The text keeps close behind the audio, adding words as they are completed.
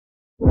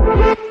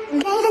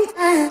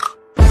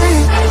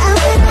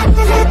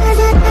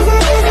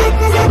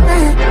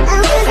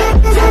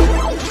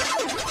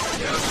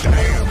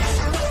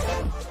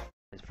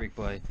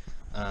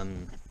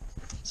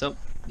So,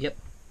 yep,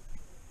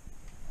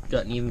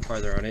 gotten even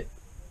farther on it.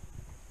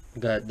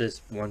 Got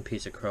this one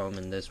piece of chrome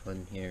and this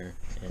one here,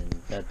 and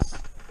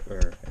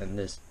and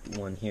this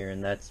one here,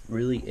 and that's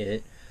really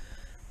it.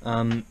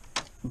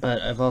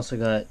 But I've also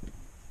got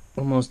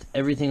almost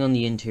everything on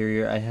the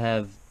interior. I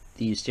have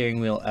the steering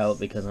wheel out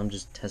because I'm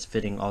just test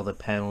fitting all the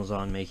panels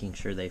on, making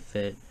sure they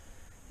fit.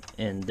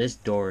 And this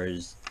door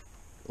is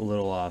a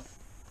little off,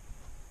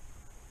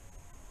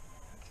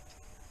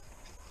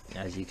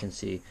 as you can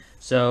see.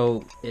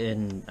 So,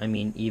 I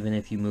mean, even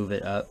if you move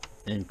it up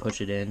and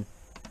push it in,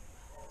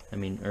 I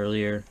mean,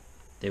 earlier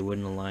they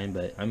wouldn't align,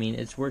 but I mean,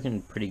 it's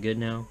working pretty good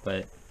now,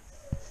 but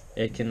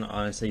it can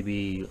honestly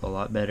be a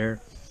lot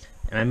better.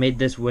 And I made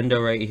this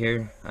window right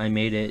here, I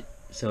made it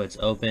so it's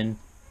open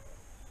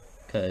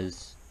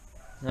because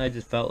I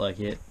just felt like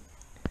it.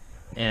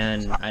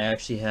 And I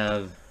actually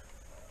have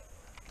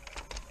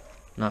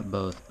not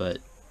both, but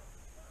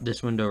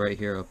this window right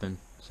here open,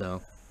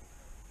 so.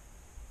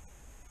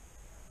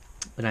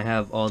 And I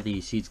have all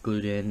the seats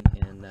glued in,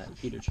 and that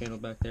heater channel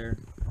back there,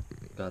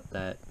 got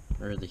that,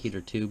 or the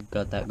heater tube,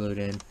 got that glued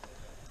in.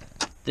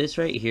 This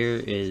right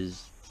here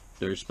is,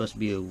 there's supposed to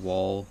be a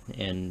wall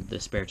and the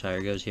spare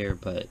tire goes here,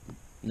 but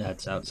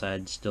that's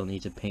outside. Still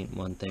need to paint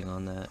one thing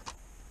on that.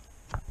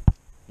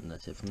 And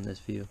that's it from this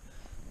view.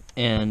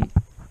 And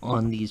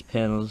on these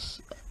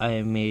panels, I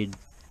have made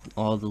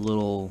all the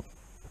little,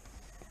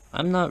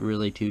 I'm not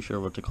really too sure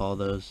what to call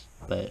those,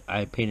 but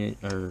I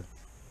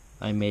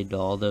made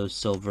all those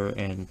silver,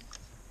 and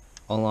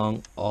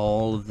along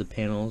all of the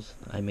panels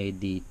I made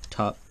the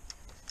top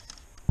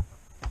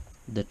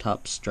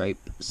stripe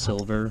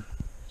silver,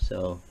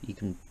 so you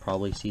can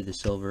probably see the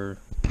silver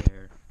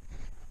there,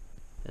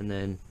 and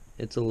then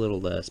it's a little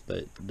less,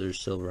 but there's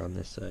silver on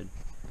this side.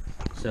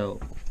 So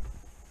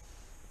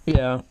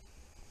yeah,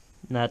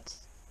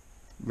 that's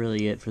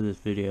really it for this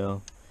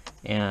video.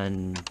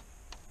 And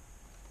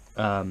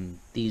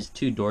these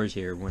two doors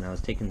here, when I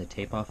was taking the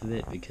tape off of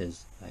it,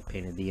 because I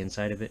painted the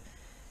inside of it,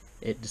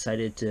 it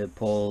decided to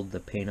pull the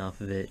paint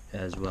off of it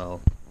as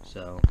well.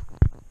 So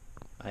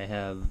I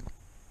have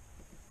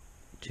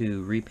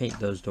to repaint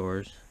those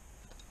doors,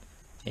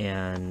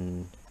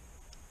 and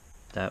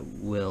that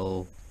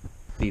will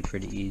be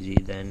pretty easy.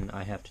 Then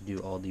I have to do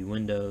all the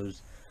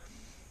windows,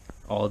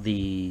 all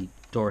the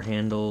door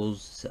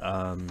handles,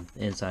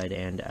 inside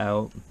and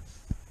out.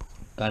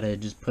 Gotta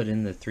just put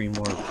in the three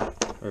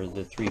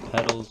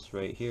pedals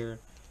right here.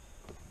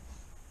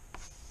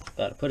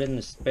 Gotta put in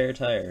the spare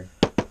tire,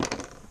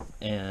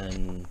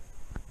 and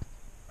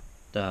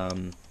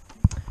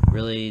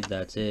really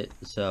that's it.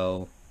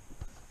 So,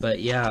 but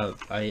yeah,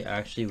 I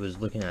actually was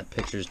looking at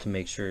pictures to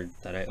make sure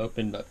that I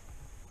opened up,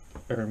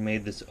 or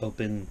made this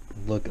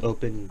look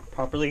open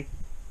properly.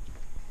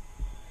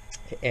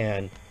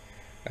 And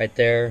right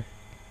there,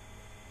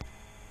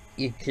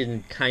 you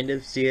can kind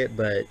of see it,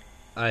 but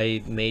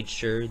I made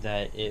sure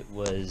that it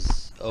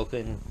was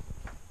open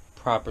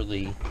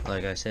properly,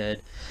 like I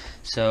said.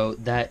 So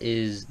that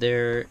is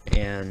there,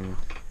 and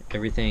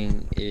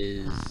everything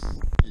is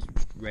just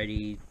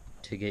ready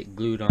to get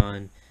glued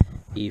on.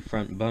 The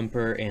front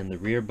bumper and the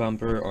rear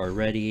bumper are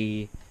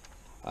ready.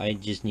 I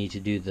just need to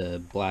do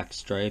the black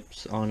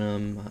stripes on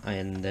them,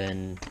 and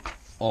then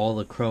all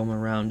the chrome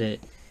around it,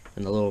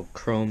 and the little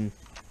chrome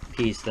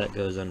piece that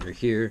goes under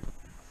here.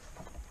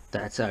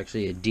 That's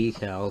actually a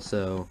decal,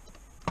 so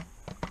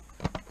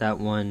that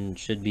one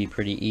should be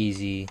pretty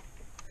easy.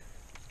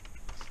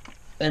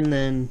 And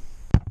then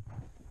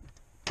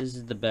this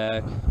is the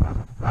back.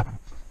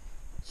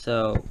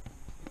 So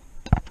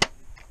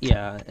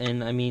yeah,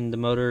 and I mean the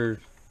motor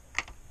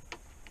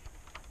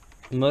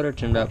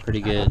turned out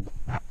pretty good.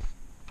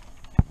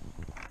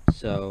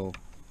 So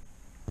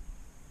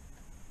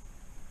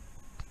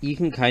you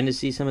can kind of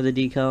see some of the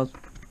decals,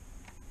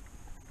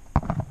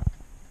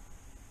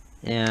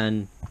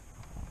 and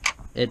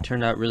it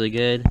turned out really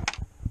good,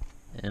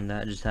 and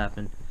that just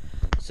happened.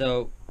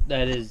 So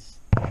that is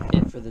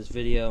it for this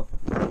video,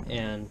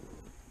 and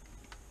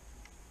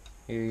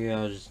here you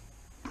go, just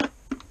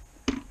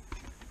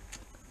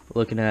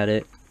looking at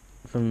it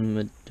from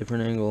a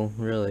different angle,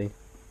 really.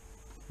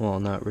 Well,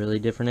 not really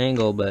different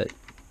angle, but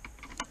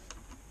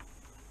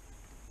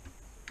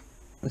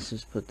let's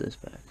just put this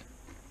back.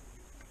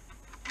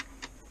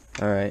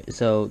 Alright,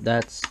 so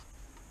that's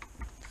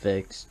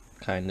fixed,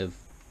 kind of.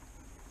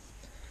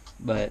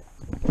 But,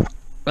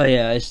 oh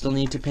yeah, I still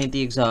need to paint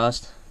the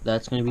exhaust.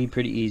 That's going to be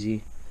pretty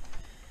easy.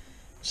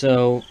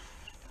 So,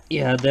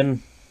 yeah,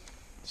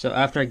 so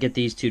after I get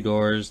these two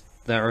doors,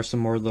 there are some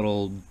more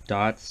little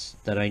dots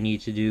that I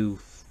need to do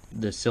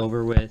the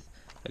silver with.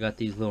 I got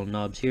these little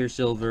knobs here,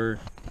 silver,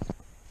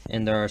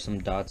 and there are some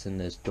dots in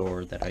this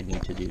door that I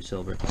need to do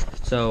silver.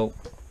 So,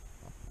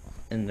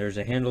 and there's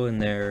a handle in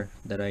there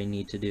that I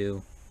need to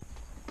do,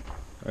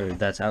 or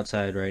that's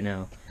outside right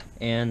now,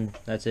 and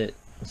that's it.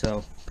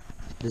 So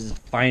this is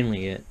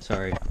finally it.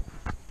 Sorry,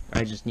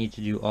 I just need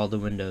to do all the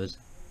windows.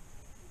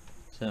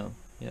 So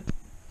yep.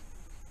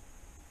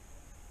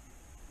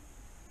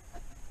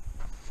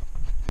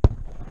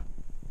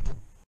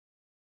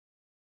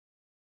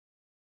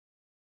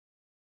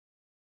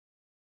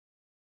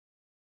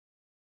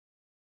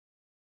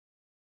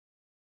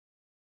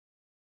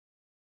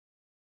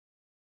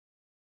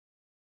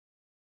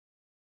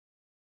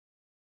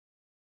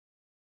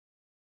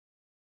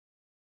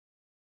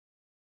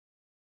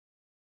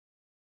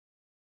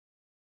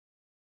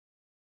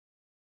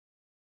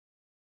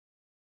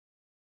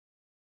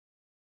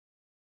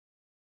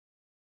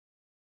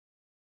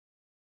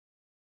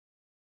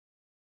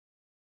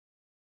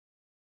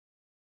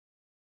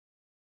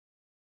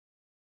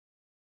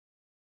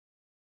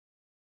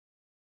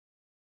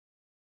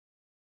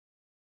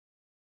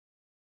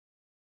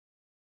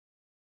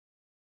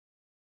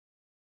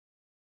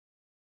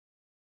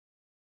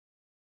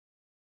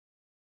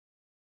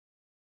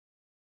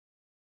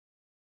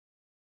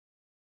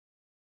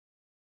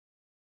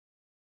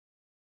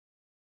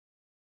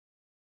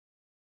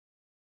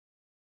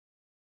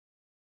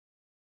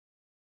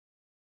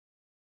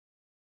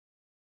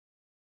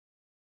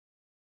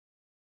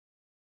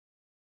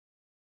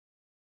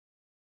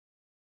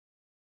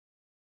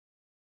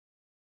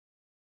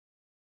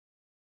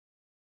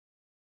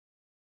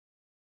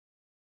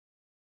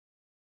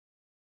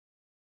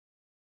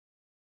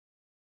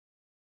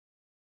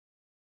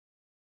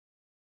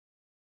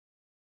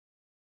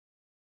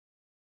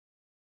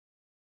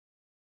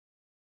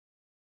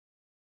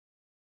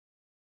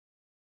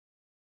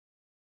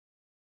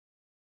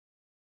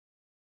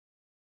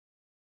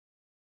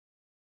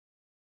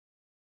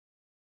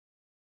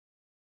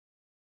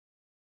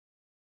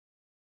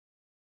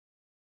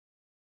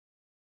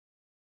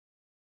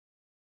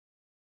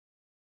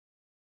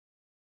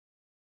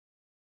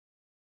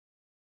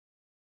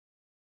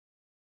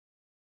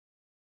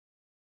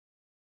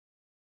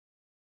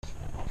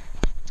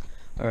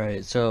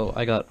 Alright, so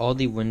I got all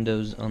the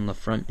windows on the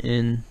front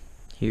end,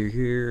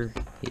 here,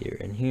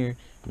 and here,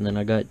 and then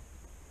I got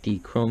the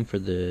chrome for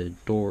the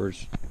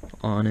doors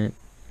on it.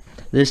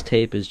 This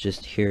tape is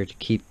just here to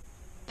keep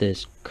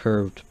this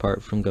curved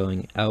part from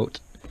going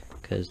out,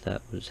 because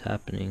that was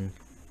happening.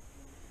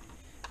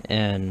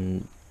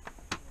 And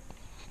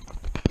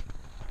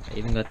I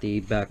even got the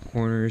back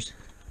corners,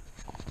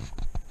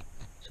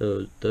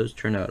 so those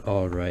turned out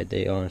alright.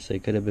 They honestly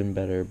could have been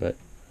better, but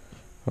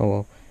oh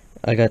well.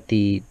 I got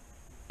the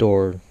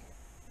door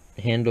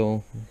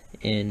handle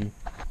in,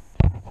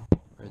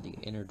 or the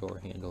inner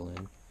door handle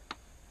in.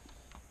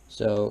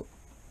 So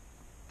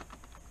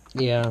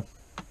yeah,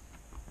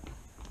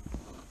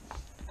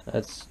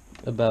 that's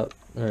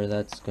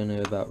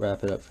gonna about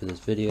wrap it up for this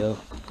video.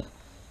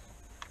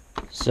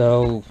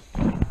 So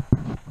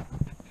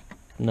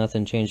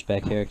nothing changed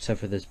back here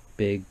except for this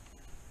big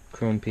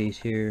chrome piece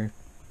here,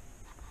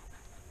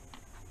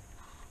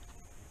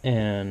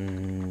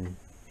 and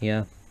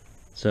yeah,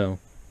 so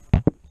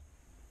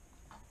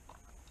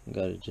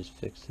gotta just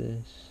fix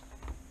this.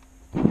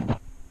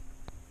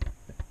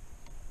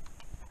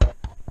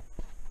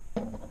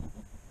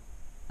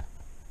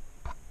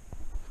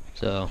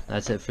 So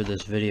that's it for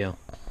this video.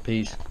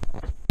 Peace.